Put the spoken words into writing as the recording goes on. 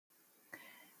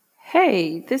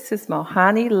Hey, this is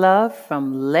Mohani Love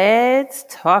from Let's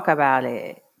Talk About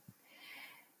It.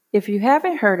 If you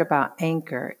haven't heard about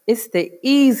Anchor, it's the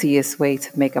easiest way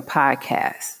to make a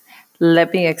podcast.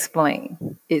 Let me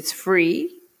explain. It's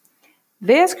free.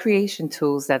 There's creation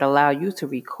tools that allow you to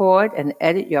record and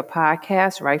edit your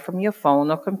podcast right from your phone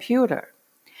or computer.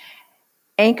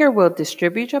 Anchor will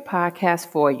distribute your podcast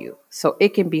for you so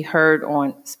it can be heard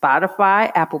on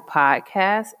Spotify, Apple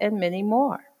Podcasts, and many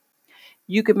more.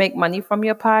 You can make money from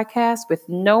your podcast with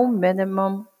no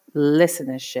minimum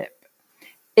listenership.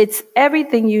 It's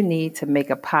everything you need to make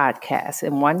a podcast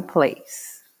in one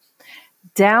place.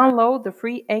 Download the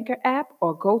free Anchor app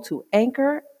or go to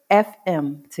Anchor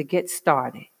FM to get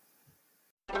started.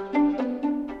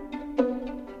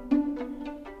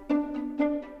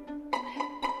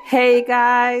 Hey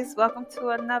guys, welcome to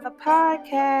another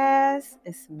podcast.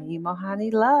 It's me,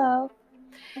 Mohani Love.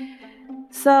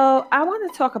 So I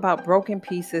want to talk about broken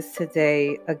pieces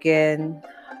today again,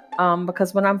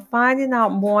 because when I'm finding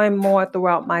out more and more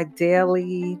throughout my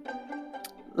daily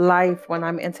life, when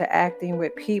I'm interacting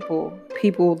with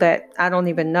people that I don't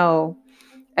even know,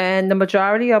 and the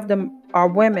majority of them are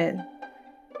women.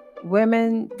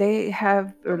 Women, they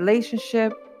have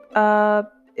relationship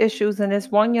issues, and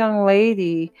this one young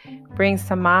lady brings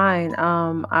to mind.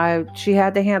 She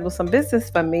had to handle some business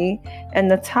for me,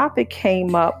 and the topic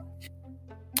came up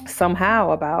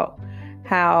somehow about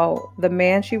how the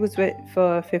man she was with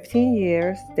for 15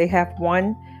 years, they have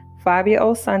one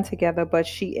 5-year-old son together, but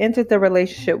she entered the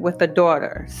relationship with the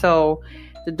daughter. So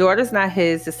the daughter's not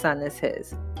his, the son is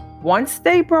his. Once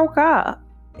they broke up,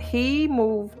 he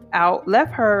moved out,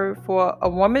 left her for a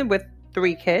woman with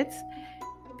 3 kids,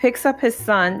 picks up his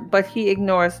son, but he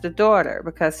ignores the daughter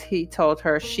because he told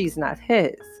her she's not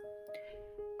his.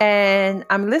 And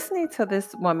I'm listening to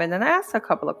this woman, and I asked her a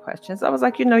couple of questions. I was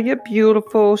like, you're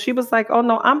beautiful. She was like, oh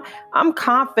no, I'm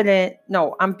confident.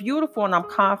 No, I'm beautiful and I'm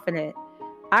confident.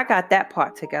 I got that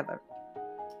part together.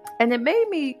 And it made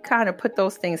me kind of put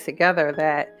those things together,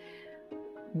 that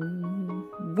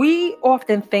we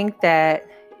often think that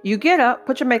you get up,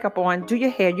 put your makeup on, do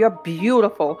your hair, you're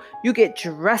beautiful. You get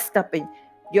dressed up and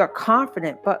you're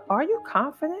confident. But are you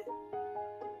confident?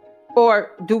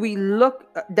 Or do we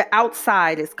look, the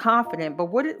outside is confident, but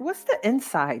what's the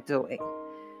inside doing?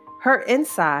 Her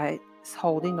inside is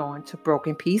holding on to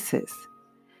broken pieces.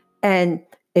 And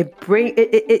it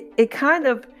kind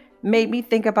of made me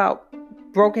think about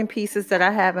broken pieces that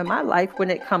I have in my life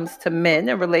when it comes to men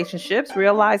and relationships,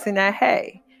 realizing that,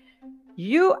 hey,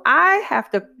 I have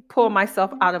to pull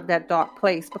myself out of that dark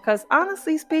place, because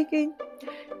honestly speaking,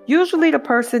 usually the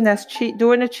person that's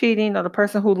doing the cheating, or the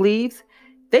person who leaves,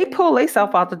 they pull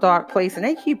themselves out the dark place and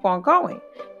they keep on going.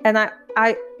 And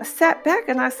I sat back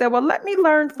and I said, well, let me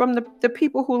learn from the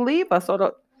people who leave us,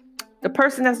 or the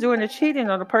person that's doing the cheating,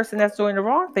 or the person that's doing the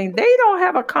wrong thing. They don't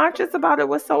have a conscience about it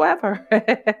whatsoever.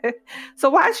 So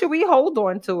why should we hold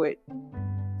on to it?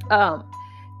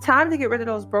 Time to get rid of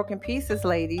those broken pieces,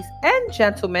 ladies and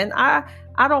gentlemen. I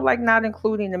don't like not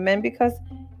including the men, because,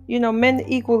 men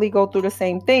equally go through the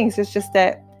same things. It's just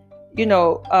that,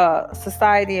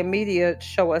 society and media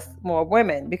show us more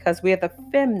women because we're the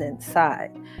feminine side,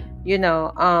 we're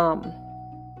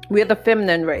the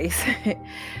feminine race.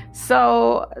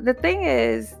 So the thing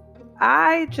is,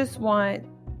 I just want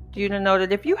you to know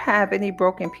that if you have any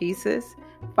broken pieces,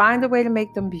 find a way to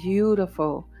make them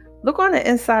beautiful. Look on the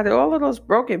inside of all of those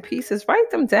broken pieces,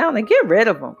 write them down and get rid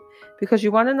of them. Because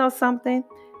you want to know something?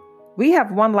 We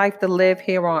have one life to live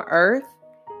here on earth,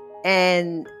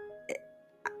 and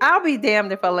I'll be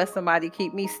damned if I let somebody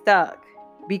keep me stuck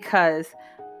because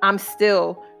I'm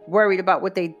still worried about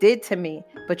what they did to me.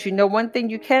 But one thing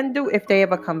you can do, if they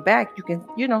ever come back, you can,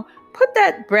 put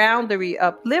that boundary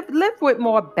up. Live with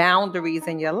more boundaries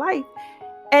in your life.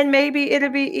 And maybe it'll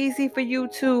be easy for you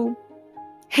to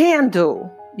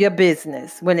handle your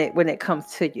business when it comes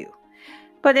to you.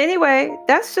 But anyway,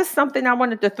 that's just something I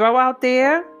wanted to throw out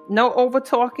there. No over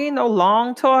talking, no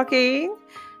long talking.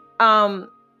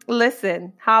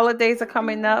 Listen, holidays are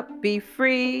coming up. Be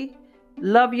free.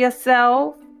 Love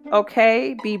yourself.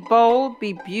 Okay? Be bold.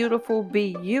 Be beautiful.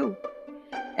 Be you.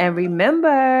 And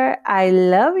remember, I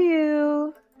love you.